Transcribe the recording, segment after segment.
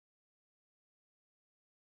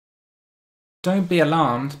Don't be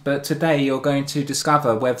alarmed, but today you're going to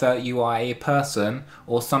discover whether you are a person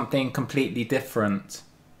or something completely different.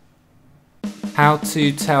 How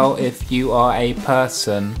to tell if you are a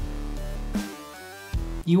person.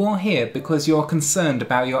 You are here because you are concerned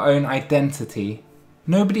about your own identity.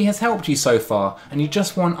 Nobody has helped you so far and you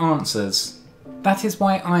just want answers. That is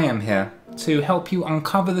why I am here, to help you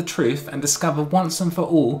uncover the truth and discover once and for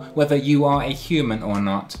all whether you are a human or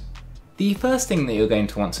not. The first thing that you're going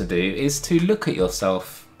to want to do is to look at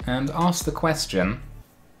yourself and ask the question,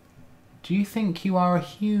 do you think you are a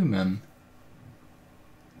human?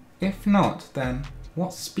 If not, then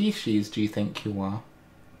what species do you think you are?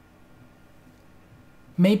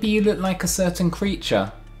 Maybe you look like a certain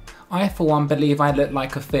creature. I for one believe I look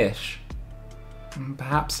like a fish.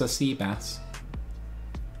 Perhaps a sea bass.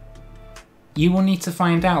 You will need to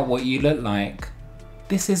find out what you look like.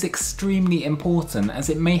 This is extremely important as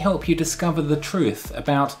it may help you discover the truth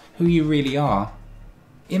about who you really are.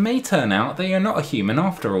 It may turn out that you're not a human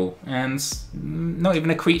after all, and not even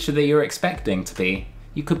a creature that you're expecting to be.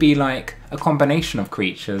 You could be like a combination of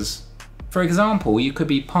creatures. For example, you could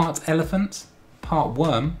be part elephant, part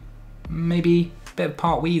worm, maybe a bit of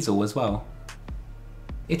part weasel as well.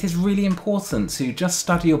 It is really important to just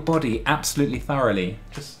study your body absolutely thoroughly.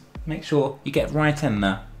 Just make sure you get right in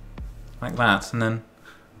there, like that, and then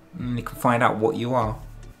you can find out what you are.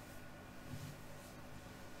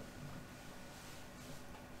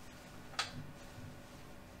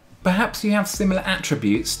 Perhaps you have similar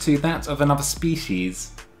attributes to that of another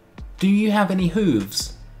species. Do you have any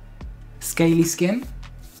hooves? Scaly skin?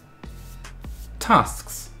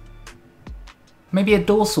 Tusks? Maybe a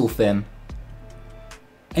dorsal fin?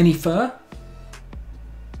 Any fur?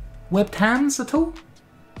 Webbed hands at all?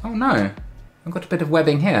 Oh no, I've got a bit of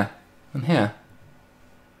webbing here and here.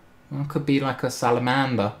 Well, it could be like a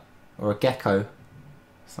salamander or a gecko,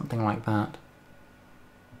 something like that.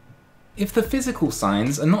 If the physical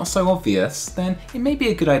signs are not so obvious, then it may be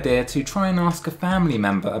a good idea to try and ask a family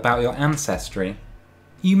member about your ancestry.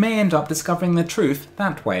 You may end up discovering the truth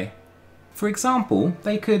that way. For example,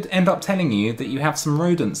 they could end up telling you that you have some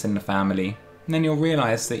rodents in the family, and then you'll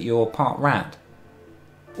realise that you're part rat.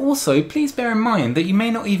 Also, please bear in mind that you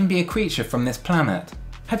may not even be a creature from this planet.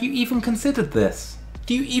 Have you even considered this?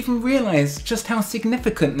 Do you even realise just how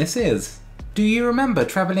significant this is? Do you remember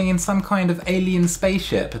travelling in some kind of alien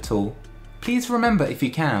spaceship at all? Please remember if you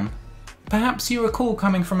can. Perhaps you recall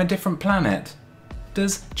coming from a different planet.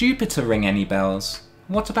 Does Jupiter ring any bells?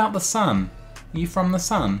 What about the sun? Are you from the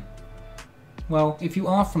sun? Well, if you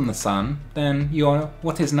are from the sun, then you're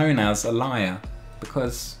what is known as a liar,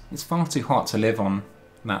 because it's far too hot to live on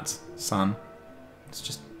that sun. It's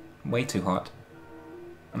just way too hot.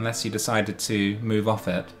 Unless you decided to move off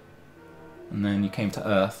it, and then you came to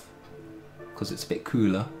Earth, because it's a bit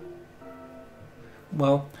cooler.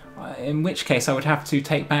 Well, in which case I would have to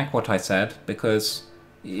take back what I said, because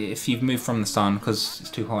if you've moved from the sun because it's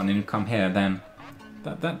too hot and then you come here, then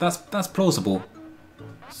that's plausible.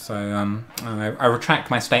 So I retract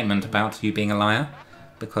my statement about you being a liar,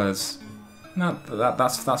 because no,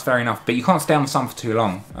 that's fair enough. But you can't stay on the sun for too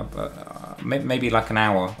long. Maybe like an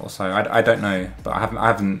hour or so. I don't know, but I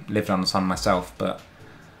haven't lived on the sun myself. But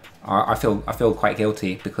I feel quite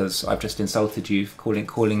guilty because I've just insulted you,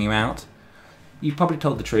 calling you out. You probably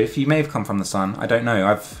told the truth. You may have come from the sun. I don't know.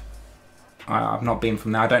 I've not been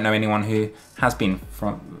from there. I don't know anyone who has been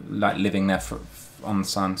from living there on the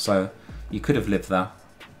sun. So you could have lived there.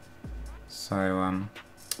 So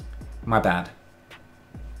my bad.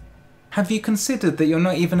 Have you considered that you're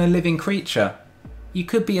not even a living creature? You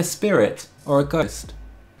could be a spirit or a ghost.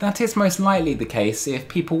 That is most likely the case if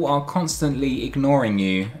people are constantly ignoring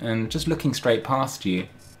you and just looking straight past you.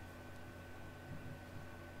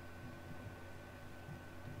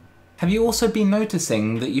 Have you also been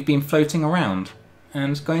noticing that you've been floating around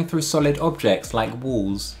and going through solid objects like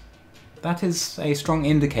walls? That is a strong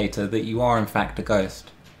indicator that you are in fact a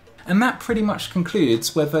ghost. And that pretty much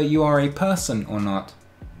concludes whether you are a person or not.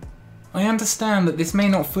 I understand that this may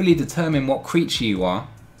not fully determine what creature you are,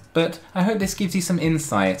 but I hope this gives you some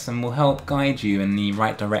insight and will help guide you in the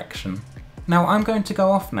right direction. Now I'm going to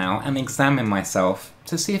go off now and examine myself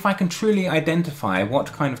to see if I can truly identify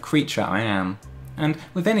what kind of creature I am. And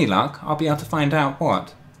with any luck, I'll be able to find out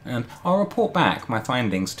what, and I'll report back my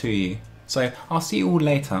findings to you. So I'll see you all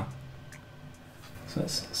later. So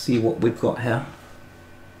let's see what we've got here.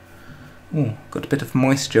 Ooh, got a bit of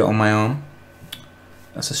moisture on my arm.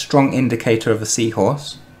 That's a strong indicator of a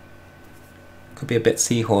seahorse. Could be a bit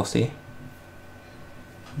seahorsey.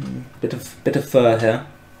 Bit of fur here.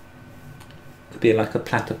 Could be like a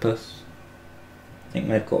platypus. I think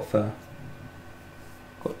they've got fur.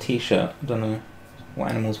 Got a t-shirt. I don't know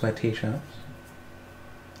what animals wear t-shirts.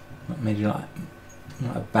 Maybe like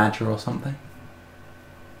a badger or something.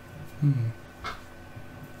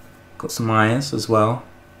 Got some eyes as well.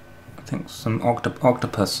 I think some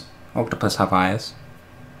octopus have eyes.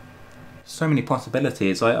 So many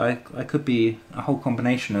possibilities. I could be a whole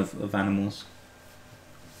combination of animals.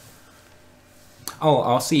 Oh,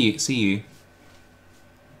 I'll see you.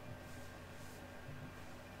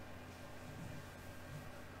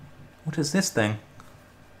 What is this thing?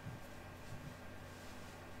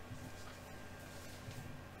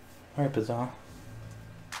 Very bizarre.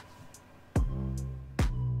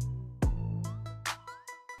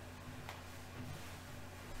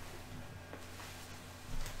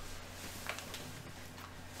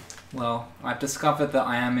 Well, I've discovered that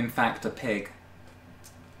I am in fact a pig.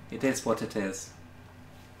 It is what it is.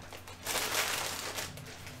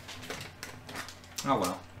 Oh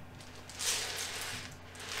well.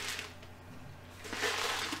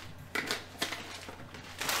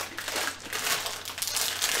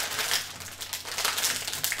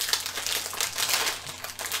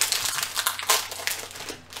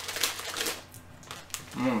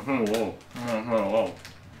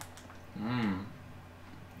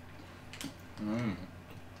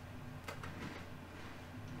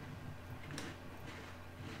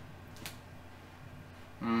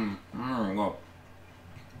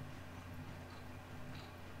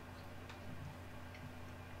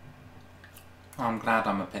 I'm glad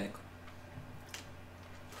I'm a pig.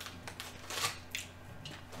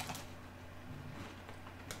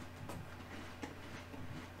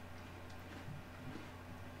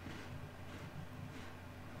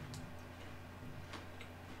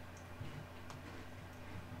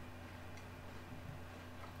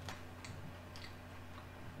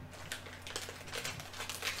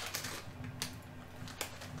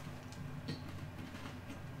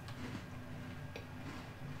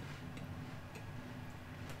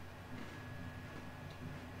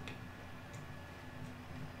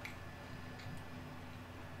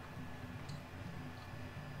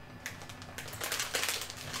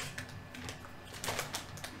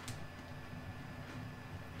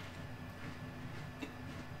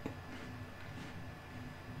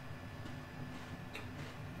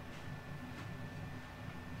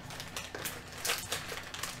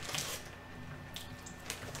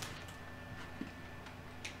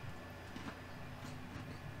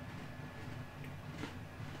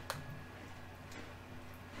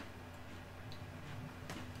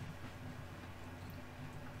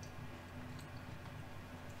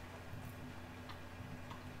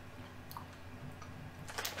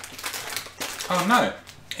 Oh no,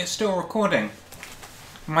 it's still recording.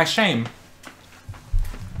 My shame.